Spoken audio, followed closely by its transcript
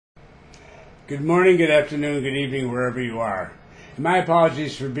Good morning, good afternoon, good evening, wherever you are. And my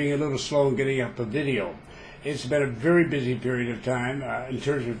apologies for being a little slow in getting up a video. It's been a very busy period of time in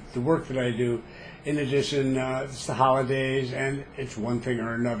terms of the work that I do. In addition, it's the holidays, and it's one thing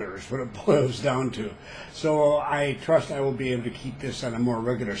or another is what it boils down to. So I trust I will be able to keep this on a more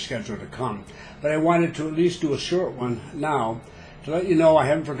regular schedule to come. But I wanted to at least do a short one now to let you know I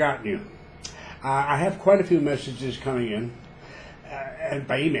haven't forgotten you. I have quite a few messages coming in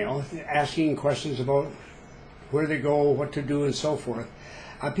by email asking questions about where they go, what to do, and so forth.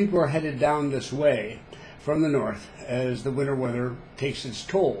 People are headed down this way from the north as the winter weather takes its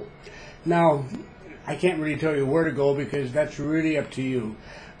toll. Now, I can't really tell you where to go because that's really up to you,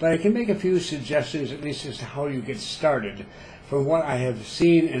 but I can make a few suggestions at least as to how you get started from what I have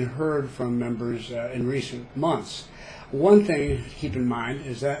seen and heard from members in recent months. One thing to keep in mind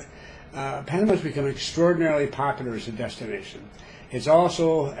is that Panama has become extraordinarily popular as a destination. It's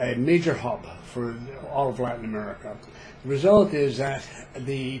also a major hub for all of Latin America. The result is that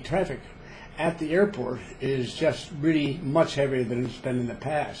the traffic at the airport is just really much heavier than it's been in the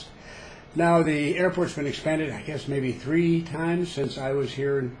past. Now, the airport's been expanded, I guess, maybe 3 times since I was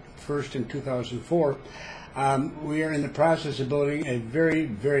here first in 2004. We are in the process of building a very,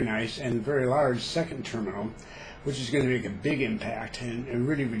 very nice and very large second terminal, which is going to make a big impact and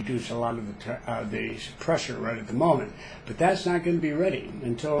really reduce a lot of the pressure right at the moment. But that's not going to be ready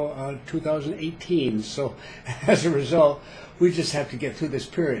until 2018. So as a result, we just have to get through this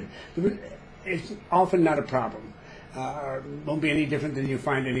period. It's often not a problem. Won't be any different than you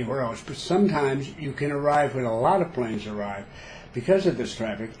find anywhere else. But sometimes you can arrive when a lot of planes arrive because of this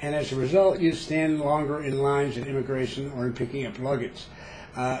traffic, and as a result, you stand longer in lines at immigration or in picking up luggage.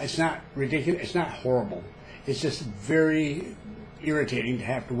 It's not ridiculous. It's not horrible. It's just very irritating to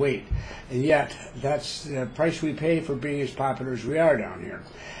have to wait. And yet, that's the price we pay for being as popular as we are down here.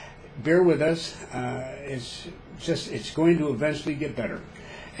 Bear with us. It's going to eventually get better.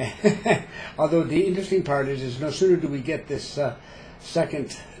 Although the interesting part is no sooner do we get this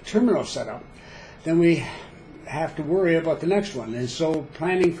second terminal set up, then we have to worry about the next one. And so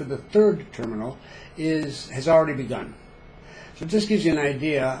planning for the third terminal has already begun. So it just gives you an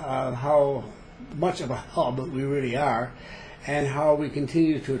idea of how much of a hub we really are, and how we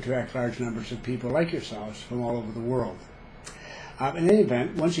continue to attract large numbers of people like yourselves from all over the world. In any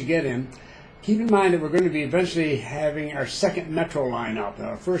event, once you get in, keep in mind that we're going to be eventually having our second metro line up.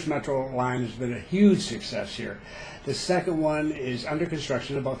 Our first metro line has been a huge success here. The second one is under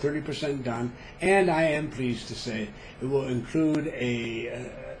construction, about 30% done, and I am pleased to say it will include a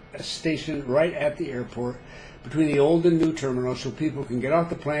station right at the airport between the old and new terminal, so people can get off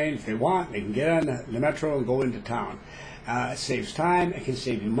the plane if they want. They can get on the metro and go into town. It saves time. It can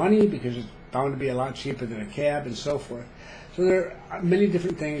save you money because it's bound to be a lot cheaper than a cab and so forth. So there are many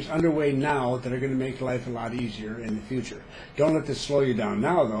different things underway now that are going to make life a lot easier in the future. Don't let this slow you down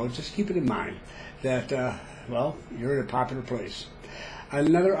now, though. Just keep it in mind that, well, you're in a popular place.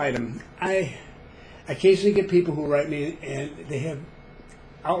 Another item, I occasionally get people who write me and they have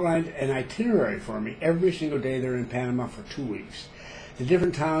outlined an itinerary for me every single day they're in Panama for 2 weeks. The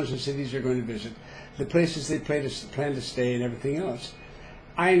different towns and cities they're going to visit, the places they plan to stay, and everything else.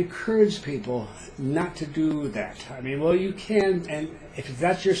 I encourage people not to do that. I mean, well, you can, and if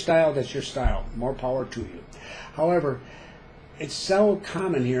that's your style, that's your style. More power to you. However, it's so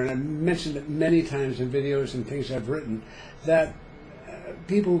common here, and I've mentioned it many times in videos and things I've written, that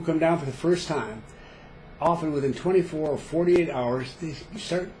people who come down for the first time, often within 24 or 48 hours, they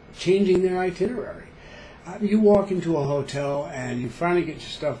start changing their itinerary. You walk into a hotel and you finally get your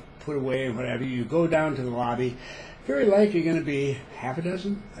stuff put away and whatever. You go down to the lobby. Very likely going to be half a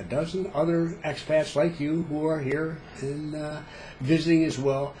dozen other expats like you who are here and visiting as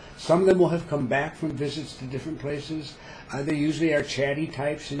well. Some of them will have come back from visits to different places. They usually are chatty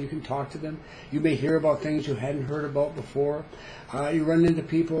types, and you can talk to them. You may hear about things you hadn't heard about before. You run into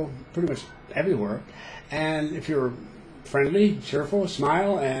people pretty much everywhere. And if you're friendly, cheerful,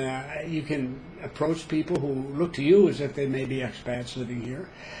 smile, and you can approach people who look to you as if they may be expats living here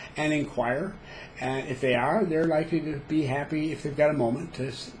and inquire. And if they are, they're likely to be happy if they've got a moment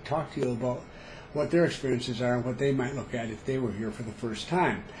to talk to you about what their experiences are and what they might look at if they were here for the first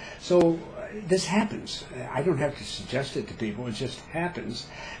time. So this happens. I don't have to suggest it to people. It just happens.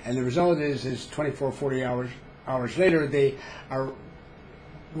 And the result is 24, 40 hours later, they are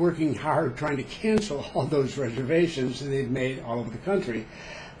working hard trying to cancel all those reservations that they've made all over the country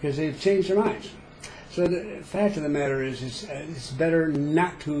because they've changed their minds. So the fact of the matter is, it's better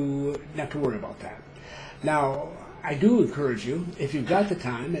not to worry about that. Now, I do encourage you, if you've got the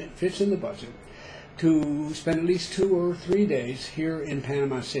time, it fits in the budget, to spend at least 2 or 3 days here in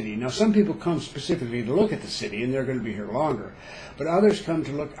Panama City. Now, some people come specifically to look at the city, and they're going to be here longer, but others come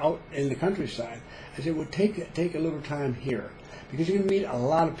to look out in the countryside. I said, well, take a little time here, because you're going to meet a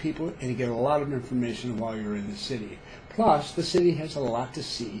lot of people and you get a lot of information while you're in the city. Plus, the city has a lot to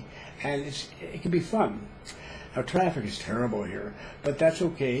see, and it can be fun. Now, traffic is terrible here, but that's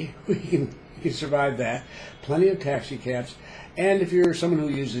okay. We can survive that. Plenty of taxi cabs. And if you're someone who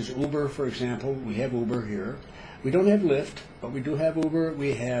uses Uber, for example, we have Uber here. We don't have Lyft, but we do have Uber.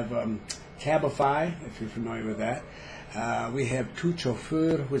 We have Cabify, if you're familiar with that. We have Tu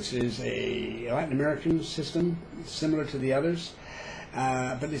Chauffeur, which is a Latin American system, similar to the others,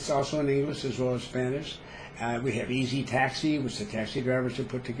 but it's also in English as well as Spanish. We have Easy Taxi, which the taxi drivers have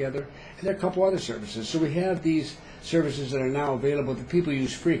put together, and there are a couple other services. So we have these services that are now available that people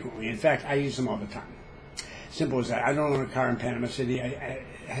use frequently. In fact, I use them all the time. Simple as that. I don't own a car in Panama City. I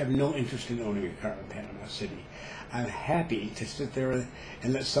have no interest in owning a car in Panama City. I'm happy to sit there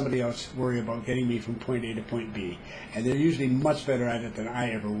and let somebody else worry about getting me from point A to point B. And they're usually much better at it than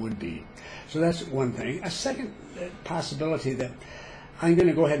I ever would be. So that's one thing. A second possibility that I'm going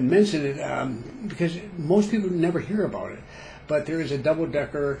to go ahead and mention it because most people never hear about it. But there is a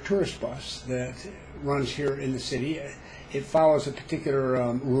double-decker tourist bus that runs here in the city. It follows a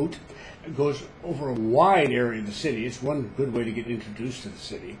particular route. It goes over a wide area of the city. It's one good way to get introduced to the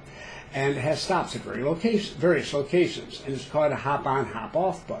city. And it has stops at various locations. And it's called a hop-on,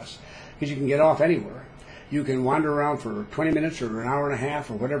 hop-off bus because you can get off anywhere. You can wander around for 20 minutes or an hour and a half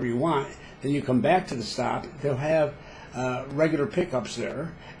or whatever you want. Then you come back to the stop. They'll have regular pickups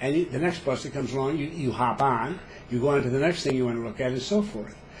there. And the next bus that comes along, you hop on. You go on to the next thing you want to look at and so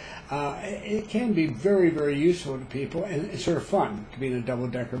forth. It can be very, very useful to people, and it's sort of fun to be in a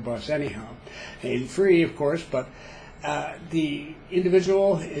double-decker bus anyhow. And free, of course, but the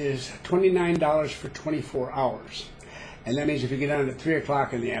individual is $29 for 24 hours. And that means if you get on at 3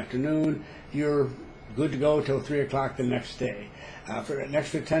 o'clock in the afternoon, you're good to go till 3 o'clock the next day. For an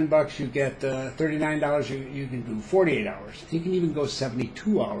extra $10, you get $39. You can do 48 hours. You can even go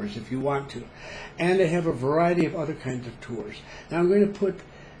 72 hours if you want to. And they have a variety of other kinds of tours. Now I'm going to put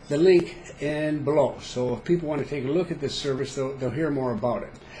the link in below, so if people want to take a look at this service, they'll hear more about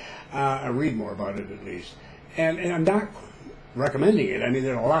it, or read more about it at least. And I'm not recommending it. I mean,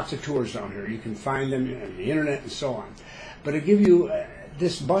 there are lots of tours down here. You can find them on the internet and so on. But to give you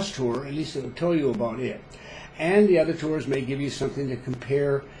this bus tour, at least it will tell you about it. And the other tours may give you something to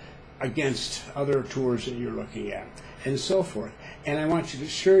compare against other tours that you're looking at, and so forth. And I want you to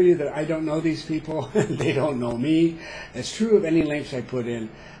assure you that I don't know these people, they don't know me. It's true of any links I put in,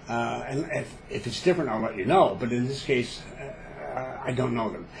 and if it's different, I'll let you know. But in this case, I don't know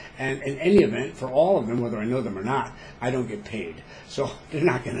them. And in any event, for all of them, whether I know them or not, I don't get paid. So they're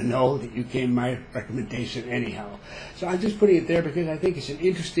not going to know that you came my recommendation anyhow. So I'm just putting it there because I think it's an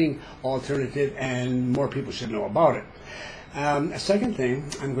interesting alternative and more people should know about it. A second thing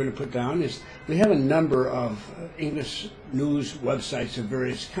I'm going to put down is we have a number of English news websites of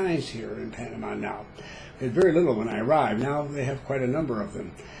various kinds here in Panama now. They had very little when I arrived. Now they have quite a number of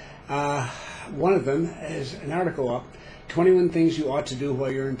them. One of them is an article up, 21 Things You Ought to Do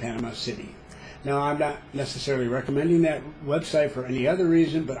While You're in Panama City. Now, I'm not necessarily recommending that website for any other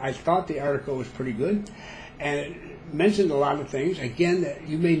reason, but I thought the article was pretty good. And it mentioned a lot of things, again, that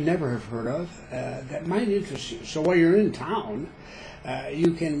you may never have heard of that might interest you. So while you're in town,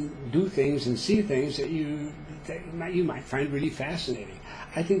 you can do things and see things that you might find really fascinating.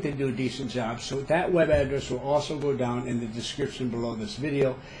 I think they do a decent job. So that web address will also go down in the description below this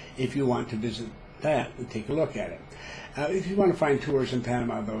video if you want to visit that and take a look at it. If you want to find tours in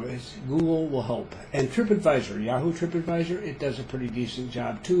Panama, though, Google will help. And TripAdvisor, Yahoo TripAdvisor, it does a pretty decent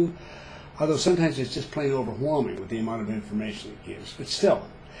job too. Although sometimes it's just plain overwhelming with the amount of information it gives. But still,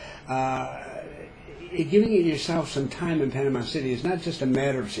 giving yourself some time in Panama City is not just a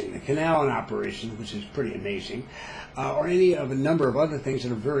matter of seeing the canal in operation, which is pretty amazing, or any of a number of other things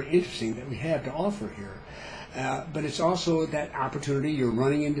that are very interesting that we have to offer here. But it's also that opportunity. You're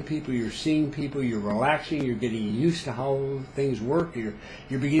running into people, you're seeing people, you're relaxing, you're getting used to how things work, you're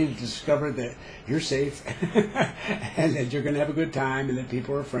beginning to discover that you're safe and that you're going to have a good time and that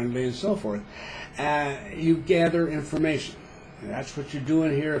people are friendly and so forth. You gather information. And that's what you're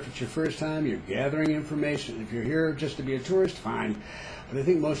doing here. If it's your first time, you're gathering information. If you're here just to be a tourist, fine. But I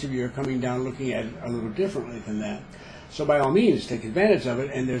think most of you are coming down looking at it a little differently than that. So by all means, take advantage of it,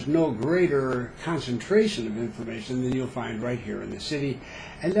 and there's no greater concentration of information than you'll find right here in the city.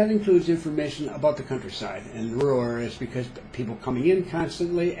 And that includes information about the countryside and rural areas, because people coming in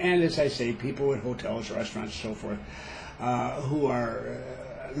constantly, and as I say, people at hotels, restaurants, so forth, who are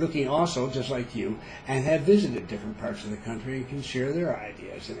looking also just like you and have visited different parts of the country and can share their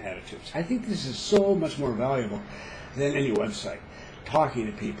ideas and attitudes. I think this is so much more valuable than any website, talking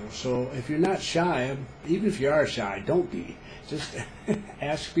to people. So if you're not shy, even if you are shy, don't be. Just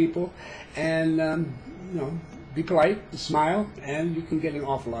ask people and be polite, smile, and you can get an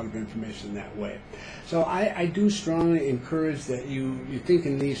awful lot of information that way. So I do strongly encourage that you think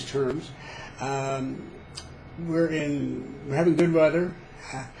in these terms. We're having good weather.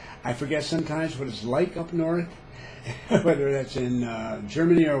 I forget sometimes what it's like up north, whether that's in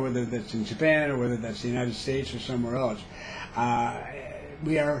Germany or whether that's in Japan or whether that's the United States or somewhere else.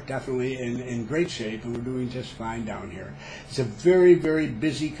 We are definitely in great shape, and we're doing just fine down here. It's a very, very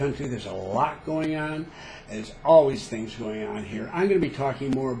busy country. There's a lot going on. There's always things going on here. I'm going to be talking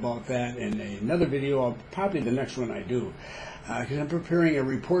more about that in another video, probably the next one I do, because I'm preparing a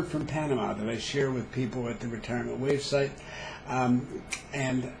report from Panama that I share with people at the Retirement Wave site.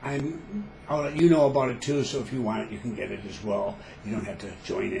 And I'll let you know about it too, so if you want it, you can get it as well. You don't have to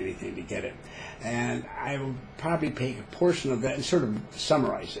join anything to get it. And I will probably take a portion of that and sort of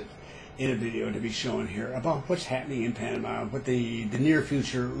summarize it in a video to be shown here about what's happening in Panama, what the near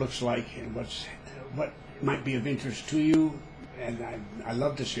future looks like, and what might be of interest to you. And I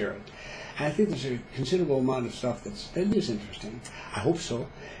love to share it. And I think there's a considerable amount of stuff that is interesting. I hope so.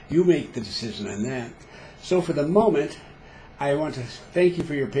 You make the decision on that. So for the moment, I want to thank you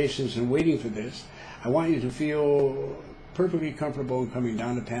for your patience in waiting for this. I want you to feel perfectly comfortable in coming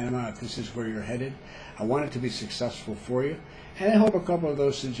down to Panama if this is where you're headed. I want it to be successful for you. And I hope a couple of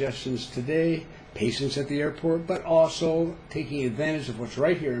those suggestions today, patience at the airport, but also taking advantage of what's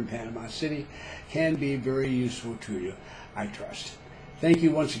right here in Panama City, can be very useful to you, I trust. Thank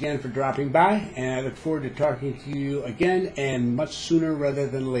you once again for dropping by, and I look forward to talking to you again, and much sooner rather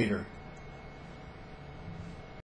than later.